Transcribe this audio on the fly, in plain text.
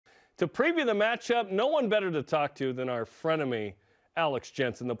To preview the matchup, no one better to talk to than our frenemy, Alex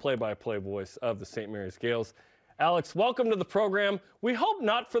Jensen, the play-by-play voice of the St. Mary's Gaels. Alex, welcome to the program. We hope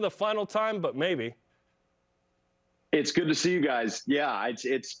not for the final time, but maybe. It's good to see you guys. Yeah,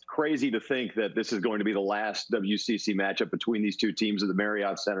 it's crazy to think that this is going to be the last WCC matchup between these two teams at the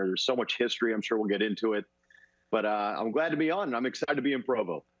Marriott Center. There's so much history. I'm sure we'll get into it. But I'm glad to be on, and I'm excited to be in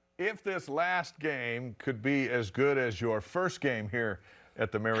Provo. If this last game could be as good as your first game here at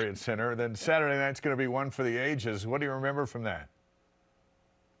the Marriott Center, then Saturday night's going to be one for the ages. What do you remember from that?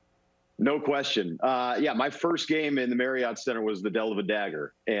 No question. Yeah, my first game in the Marriott Center was the Dell of a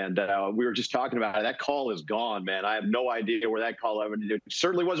Dagger, and we were just talking about it. That call is gone, man. I have no idea where that call ever. It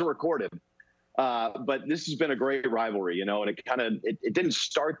certainly wasn't recorded. But this has been a great rivalry, you know, and it didn't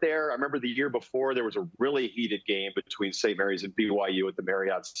start there. I remember the year before there was a really heated game between St. Mary's and BYU at the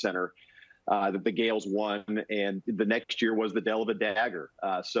Marriott Center that the Gaels won, and the next year was the Dell of a Dagger.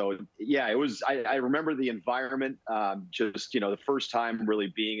 So yeah, it was. I remember the environment, just, you know, the first time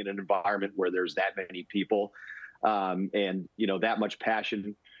really being in an environment where there's that many people, and you know, that much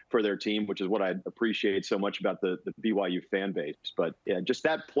passion for their team, which is what I appreciate so much about the BYU fan base. But yeah, just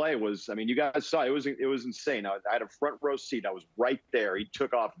that play was, I mean, you guys saw it was insane. I had a front row seat. I was right there. He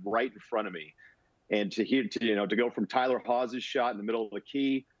took off right in front of me, and to go from Tyler Hawes's shot in the middle of the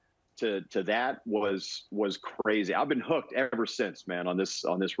key to that was crazy. I've been hooked ever since, man, on this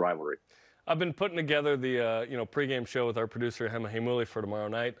rivalry. I've been putting together the pregame show with our producer Hema Hemuli for tomorrow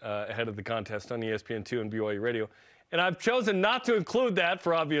night ahead of the contest on ESPN2 and BYU Radio. And I've chosen not to include that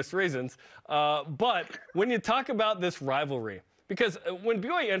for obvious reasons. But when you talk about this rivalry, because when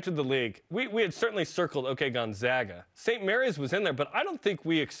BYU entered the league, we had certainly circled, okay, Gonzaga. St. Mary's was in there, but I don't think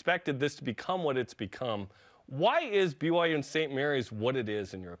we expected this to become what it's become. Why is BYU and St. Mary's what it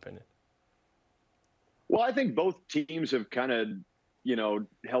is, in your opinion? Well, I think both teams have kind of, you know,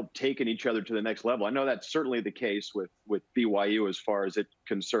 helped taken each other to the next level. I know that's certainly the case with BYU as far as it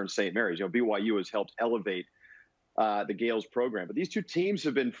concerns St. Mary's. You know, BYU has helped elevate the Gaels program. But these two teams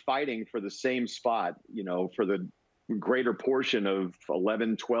have been fighting for the same spot, you know, for the greater portion of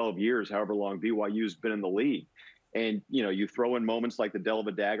 11, 12 years, however long BYU's been in the league. And, you know, you throw in moments like the Dell of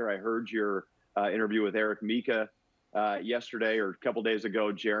a Dagger. I heard your interview with Eric Mika yesterday or a couple days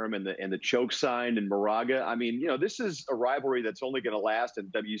ago, Jerem, and the choke sign in Moraga. I mean, you know, this is a rivalry that's only going to last in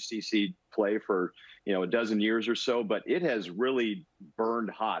WCC play for, you know, a dozen years or so, but it has really burned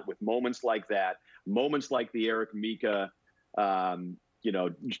hot with moments like that, moments like the Eric Mika, you know,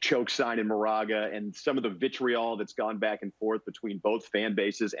 choke sign in Moraga, and some of the vitriol that's gone back and forth between both fan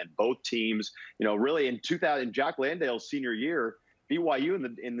bases and both teams. You know, really in Jock Landale's senior year, BYU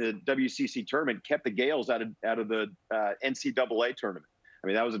in the WCC tournament kept the Gaels out of the NCAA tournament. I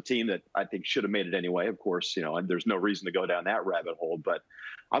mean, that was a team that I think should have made it anyway. Of course, you know, and there's no reason to go down that rabbit hole. But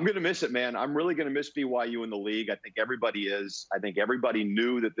I'm going to miss it, man. I'm really going to miss BYU in the league. I think everybody is. I think everybody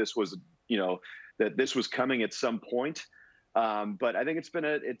knew that this was, you know, that this was coming at some point. But I think it's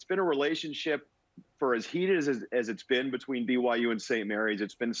been a relationship for as heated as it's been between BYU and St. Mary's.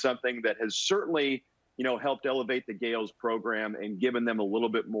 It's been something that has certainly, you know, helped elevate the Gaels program and given them a little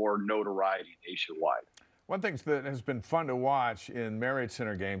bit more notoriety nationwide. One thing that has been fun to watch in Marriott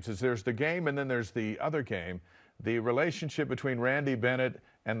Center games is there's the game and then there's the other game, the relationship between Randy Bennett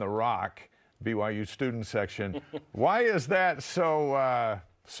and The Rock, BYU student section. Why is that so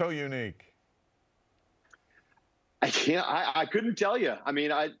unique? I couldn't tell you. I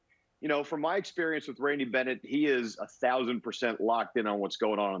mean, you know, from my experience with Randy Bennett, he is 1,000% locked in on what's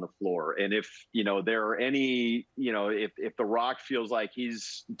going on the floor. And if, you know, there are any, you know, if The Rock feels like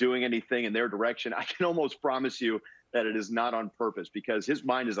he's doing anything in their direction, I can almost promise you that it is not on purpose, because his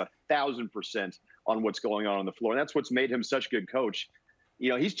mind is 1,000% on what's going on the floor. And that's what's made him such a good coach. You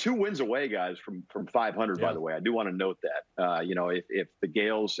know, he's 2 wins away, guys, from 500, yeah. By the way. I do want to note that. You know, if the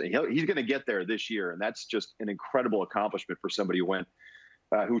Gaels, he's going to get there this year, and that's just an incredible accomplishment for somebody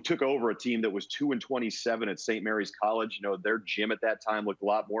who took over a team that was 2-27 at St. Mary's College. You know, their gym at that time looked a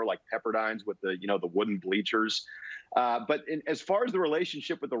lot more like Pepperdine's with the, you know, the wooden bleachers. But as far as the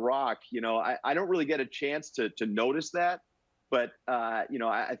relationship with The Rock, you know, I don't really get a chance to notice that. But, you know,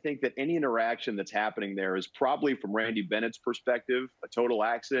 I think that any interaction that's happening there is probably, from Randy Bennett's perspective, a total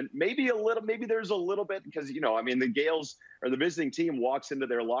accident. Maybe there's a little bit because, you know, I mean, the Gaels or the visiting team walks into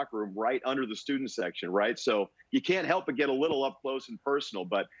their locker room right under the student section, right? So you can't help but get a little up close and personal.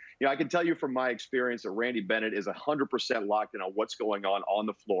 But, you know, I can tell you from my experience that Randy Bennett is 100% locked in on what's going on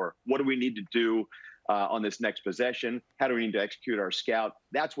the floor. What do we need to do on this next possession? How do we need to execute our scout?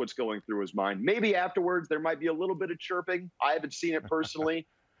 That's what's going through his mind. Maybe afterwards there might be a little bit of chirping. I haven't seen it personally,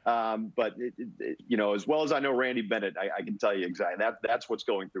 But you know, as well as I know Randy Bennett, I can tell you exactly that's what's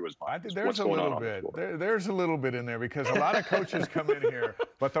going through his mind. I think there's a little bit. There's a little bit in there because a lot of coaches come in here,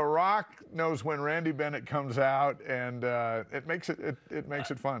 but The Rock knows when Randy Bennett comes out, and it makes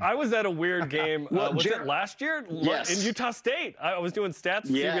it fun. I was at a weird game. Was it last year? Yes. In Utah State. I was doing stats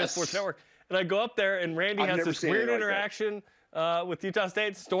for CBS Sports Network, and I go up there, and Randy has this weird interaction. With Utah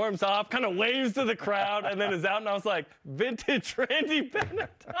State, storms off, kind of waves to the crowd, and then is out, and I was like, vintage Randy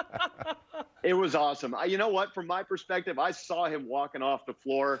Bennett. It was awesome. You know what? From my perspective, I saw him walking off the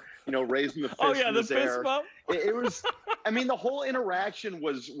floor, you know, raising the fist in his air. Fist bump. It was, I mean, the whole interaction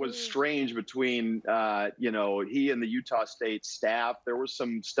was strange between, you know, he and the Utah State staff. There was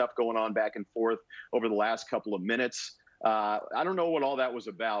some stuff going on back and forth over the last couple of minutes. I don't know what all that was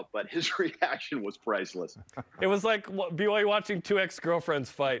about, but his reaction was priceless. It was like BYU watching two ex-girlfriends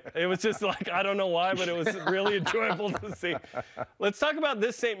fight. It was just like, I don't know why, but it was really enjoyable to see. Let's talk about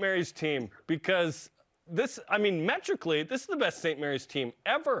this St. Mary's team, because this, I mean, metrically, this is the best St. Mary's team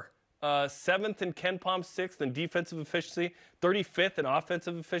ever. 7th in Ken Palm, 6th in defensive efficiency, 35th in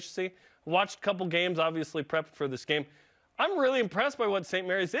offensive efficiency. Watched a couple games, obviously prepped for this game. I'm really impressed by what St.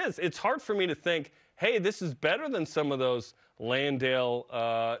 Mary's is. It's hard for me to think, hey, this is better than some of those Landale,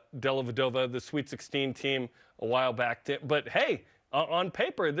 Della Vedova, the Sweet 16 team a while back. But hey, on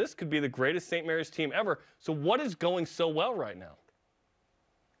paper, this could be the greatest St. Mary's team ever. So what is going so well right now?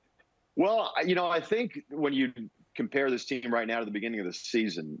 Well, you know, I think when you compare this team right now to the beginning of the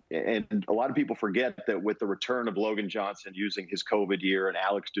season, and a lot of people forget that with the return of Logan Johnson using his COVID year and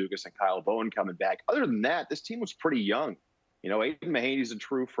Alex Dugas and Kyle Bowen coming back, other than that, this team was pretty young. You know, Aiden Mahaney's a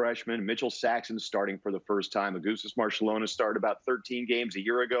true freshman. Mitchell Saxon's starting for the first time. Augustus Marciulona started about 13 games a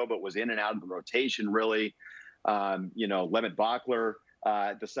year ago, but was in and out of the rotation, really. You know, Lemmet Bachler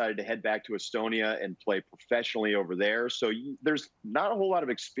decided to head back to Estonia and play professionally over there. So there's not a whole lot of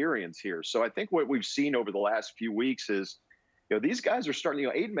experience here. So I think what we've seen over the last few weeks is, you know, these guys are starting, you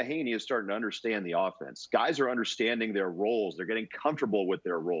know, Aiden Mahaney is starting to understand the offense. Guys are understanding their roles. They're getting comfortable with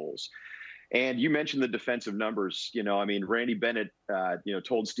their roles. And you mentioned the defensive numbers. You know, I mean, Randy Bennett, you know,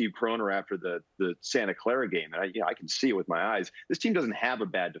 told Steve Kroner after the Santa Clara game, and I can see it with my eyes, this team doesn't have a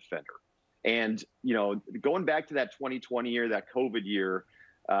bad defender. And, you know, going back to that 2020 year, that COVID year,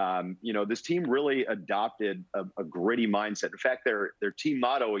 you know, this team really adopted a gritty mindset. In fact, their team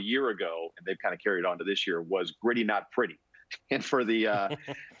motto a year ago, and they've kind of carried on to this year, was gritty, not pretty. And for the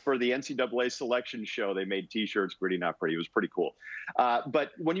NCAA selection show, they made T-shirts, gritty, not pretty. It was pretty cool.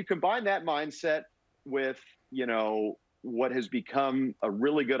 But when you combine that mindset with, you know, what has become a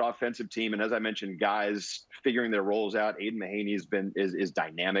really good offensive team, and as I mentioned, guys figuring their roles out, Aiden Mahaney is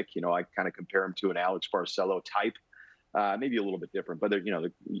dynamic. You know, I kind of compare him to an Alex Barcelo type, maybe a little bit different, but you know,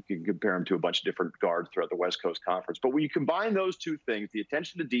 you can compare him to a bunch of different guards throughout the West Coast Conference. But when you combine those two things, the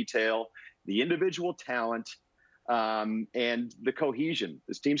attention to detail, the individual talent, and the cohesion,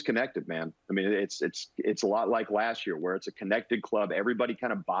 this team's connected, man. I mean, it's a lot like last year where it's a connected club. Everybody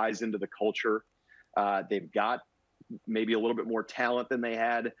kind of buys into the culture. They've got maybe a little bit more talent than they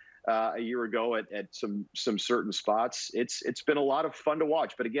had a year ago at some certain spots. It's been a lot of fun to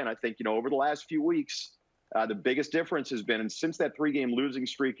watch. But again, I think, you know, over the last few weeks, the biggest difference has been, and since that 3-game losing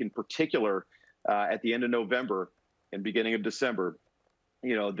streak in particular, at the end of November and beginning of December,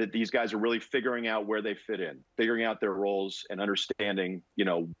 you know, that these guys are really figuring out where they fit in, figuring out their roles and understanding, you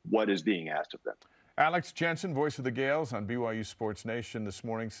know, what is being asked of them. Alex Jensen, voice of the Gaels on BYU Sports Nation this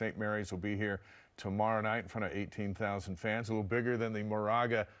morning. St. Mary's will be here tomorrow night in front of 18,000 fans, a little bigger than the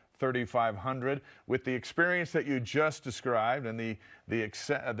Moraga 3,500. With the experience that you just described and the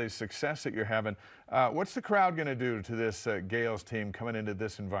success that you're having, what's the crowd going to do to this Gaels team coming into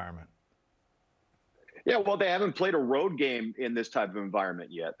this environment? Yeah, well, they haven't played a road game in this type of environment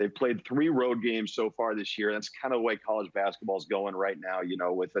yet. They've played 3 road games so far this year. That's kind of the way college basketball is going right now. You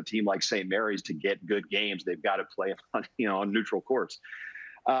know, with a team like St. Mary's, to get good games, they've got to play on, you know, on neutral courts.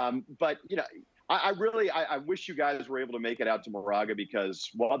 But, you know, I wish you guys were able to make it out to Moraga, because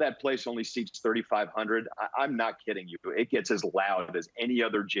while that place only seats 3,500, I'm not kidding you. It gets as loud as any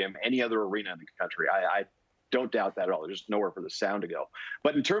other gym, any other arena in the country. I don't doubt that at all. There's nowhere for the sound to go.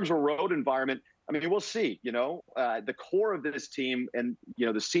 But in terms of a road environment, I mean, we'll see. You know, the core of this team and, you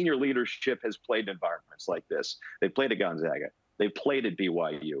know, the senior leadership has played in environments like this. They played at Gonzaga. They played at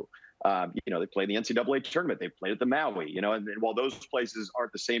BYU. You know, they played in the NCAA tournament. They played at the Maui. You know, and while those places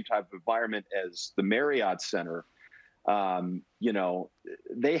aren't the same type of environment as the Marriott Center, you know,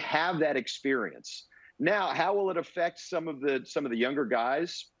 they have that experience. Now, how will it affect some of the younger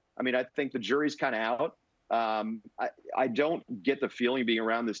guys? I mean, I think the jury's kind of out. I don't get the feeling being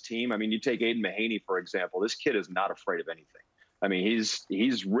around this team. I mean, you take Aiden Mahaney, for example. This kid is not afraid of anything. I mean, he's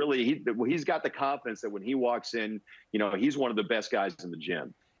got the confidence that when he walks in, he's one of the best guys in the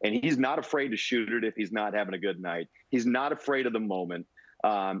gym. And he's not afraid to shoot it if he's not having a good night. He's not afraid of the moment.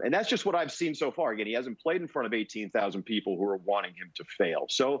 And that's just what I've seen so far. Again, he hasn't played in front of 18,000 people who are wanting him to fail.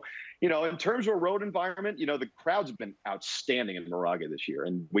 So, in terms of a road environment, the crowd's been outstanding in Moraga this year.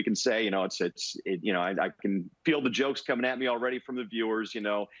 And we can say, I can feel the jokes coming at me already from the viewers.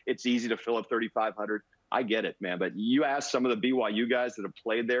 It's easy to fill up 3,500. I get it, man. But you ask some of the BYU guys that have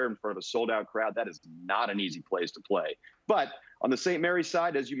played there in front of a sold-out crowd, that is not an easy place to play. But on the St. Mary's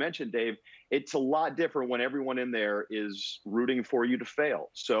side, as you mentioned, Dave, it's a lot different when everyone in there is rooting for you to fail.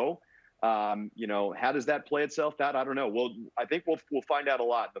 So, how does that play itself out? I don't know. I think we'll find out a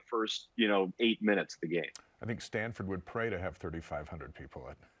lot in the first, 8 minutes of the game. I think Stanford would pray to have 3,500 people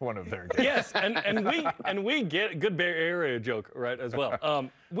at one of their games. Yes, and we get good Bay Area joke, right, as well.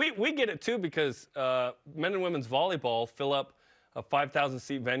 We get it too because men and women's volleyball fill up a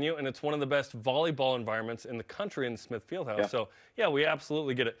 5,000-seat venue, and it's one of the best volleyball environments in the country in the Smith Fieldhouse. Yeah. So, yeah, we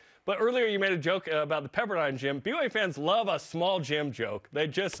absolutely get it. But earlier you made a joke about the Pepperdine gym. BYU fans love a small gym joke. They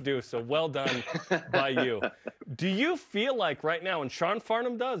just do, so well done by you. Do you feel like right now, and Sean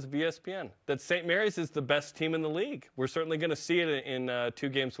Farnham does, of ESPN, that St. Mary's is the best team in the league? We're certainly going to see it in 2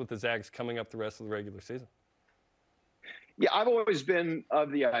 games with the Zags coming up the rest of the regular season. Yeah, I've always been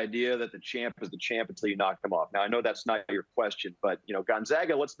of the idea that the champ is the champ until you knock them off. Now, I know that's not your question, but,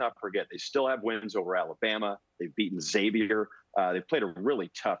 Gonzaga, let's not forget, they still have wins over Alabama. They've beaten Xavier. They've played a really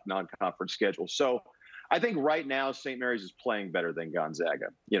tough non-conference schedule. So I think right now St. Mary's is playing better than Gonzaga.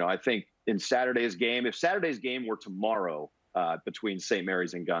 I think in Saturday's game, if Saturday's game were tomorrow between St.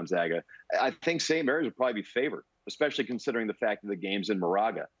 Mary's and Gonzaga, I think St. Mary's would probably be favored, especially considering the fact that the game's in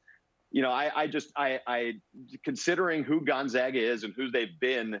Moraga. I considering who Gonzaga is and who they've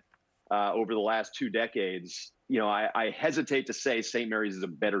been over the last 2 decades, I hesitate to say St. Mary's is a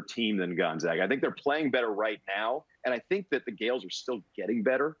better team than Gonzaga. I think they're playing better right now, and I think that the Gaels are still getting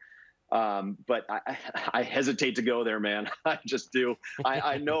better. But I hesitate to go there, man. I just do.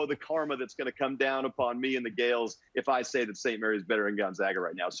 I know the karma that's going to come down upon me and the Gaels if I say that St. Mary's is better than Gonzaga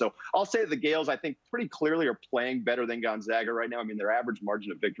right now. So I'll say that the Gaels, I think, pretty clearly are playing better than Gonzaga right now. I mean, their average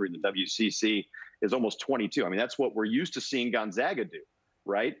margin of victory in the WCC is almost 22. I mean, that's what we're used to seeing Gonzaga do,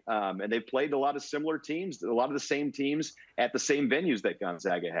 right? And they've played a lot of similar teams, a lot of the same teams at the same venues that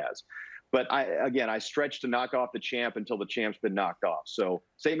Gonzaga has. But I stretch to knock off the champ until the champ's been knocked off. So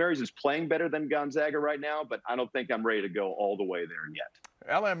St. Mary's is playing better than Gonzaga right now, but I don't think I'm ready to go all the way there yet.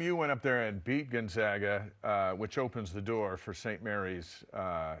 LMU went up there and beat Gonzaga, which opens the door for St. Mary's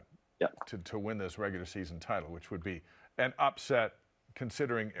to win this regular season title, which would be an upset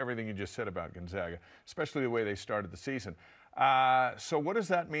considering everything you just said about Gonzaga, especially the way they started the season. So what does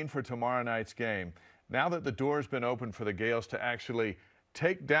that mean for tomorrow night's game? Now that the door's been opened for the Gaels to actually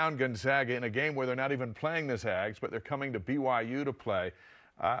take down Gonzaga in a game where they're not even playing the Zags, but they're coming to BYU to play.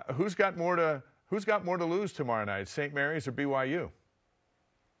 Who's got more to lose tomorrow night, St. Mary's or BYU?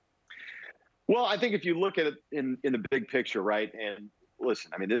 Well, I think if you look at it in the big picture, right, and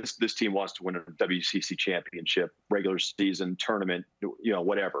listen, I mean, this team wants to win a WCC championship, regular season, tournament,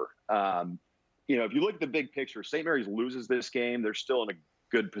 whatever. If you look at the big picture, St. Mary's loses this game, they're still in a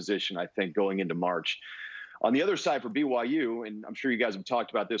good position, I think, going into March. On the other side for BYU, and I'm sure you guys have talked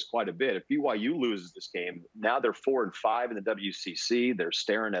about this quite a bit, if BYU loses this game, now they're 4-5 in the WCC. They're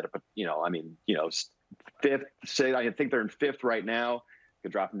staring at fifth. I think they're in fifth right now.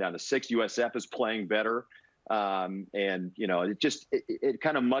 Could drop them down to sixth. USF is playing better, and it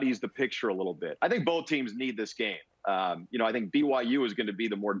kind of muddies the picture a little bit. I think both teams need this game. I think BYU is going to be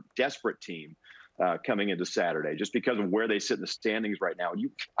the more desperate team coming into Saturday, just because of where they sit in the standings right now.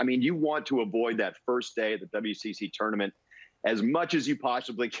 You want to avoid that first day of the WCC tournament as much as you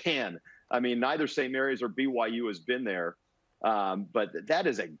possibly can. I mean, neither St. Mary's or BYU has been there, but that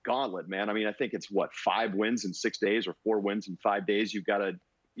is a gauntlet, man. I mean, I think it's 5 wins in 6 days or 4 wins in 5 days. You've got to,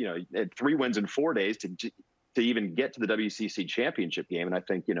 3 wins in 4 days to even get to the WCC championship game. And I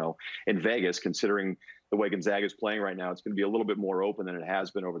think, in Vegas, considering the way Gonzaga is playing right now, it's going to be a little bit more open than it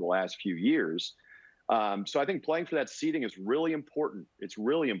has been over the last few years. So I think playing for that seeding is really important. It's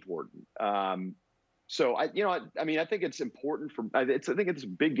really important. So I think it's important I think it's a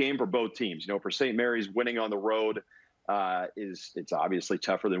big game for both teams. For St. Mary's, winning on the road it's obviously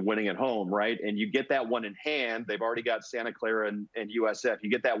tougher than winning at home, right? And you get that one in hand. They've already got Santa Clara and USF. You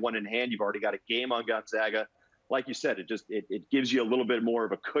get that one in hand. You've already got a game on Gonzaga. Like you said, it gives you a little bit more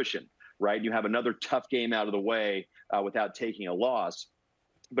of a cushion, right? You have another tough game out of the way without taking a loss.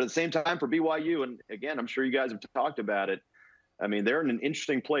 But at the same time, for BYU, and again, I'm sure you guys have talked about it, I mean, they're in an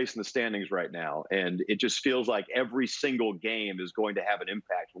interesting place in the standings right now, and it just feels like every single game is going to have an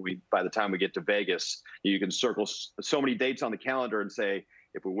impact. By the time we get to Vegas, you can circle so many dates on the calendar and say,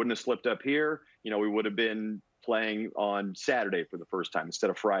 if we wouldn't have slipped up here, we would have been playing on Saturday for the first time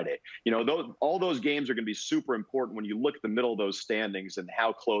instead of Friday. All those games are going to be super important when you look at the middle of those standings and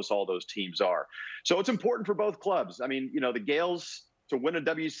how close all those teams are. So it's important for both clubs. I mean, the Gaels to win a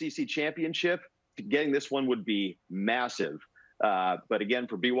WCC championship, getting this one would be massive. But again,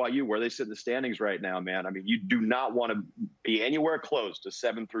 for BYU, where they sit in the standings right now, man, I mean, you do not want to be anywhere close to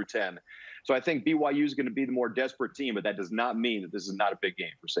 7 through 10. So I think BYU is going to be the more desperate team, but that does not mean that this is not a big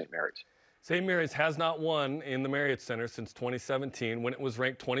game for St. Mary's. St. Mary's has not won in the Marriott Center since 2017 when it was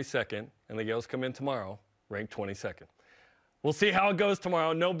ranked 22nd, and the Gaels come in tomorrow ranked 22nd. We'll see how it goes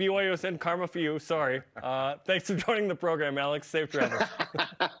tomorrow. No BYUSN karma for you. Sorry. Thanks for joining the program, Alex. Safe travels.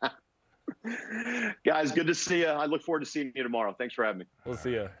 Guys, good to see you. I look forward to seeing you tomorrow. Thanks for having me. We'll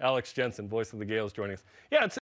see you. Alex Jensen, voice of the Gaels, joining us. Yeah, it's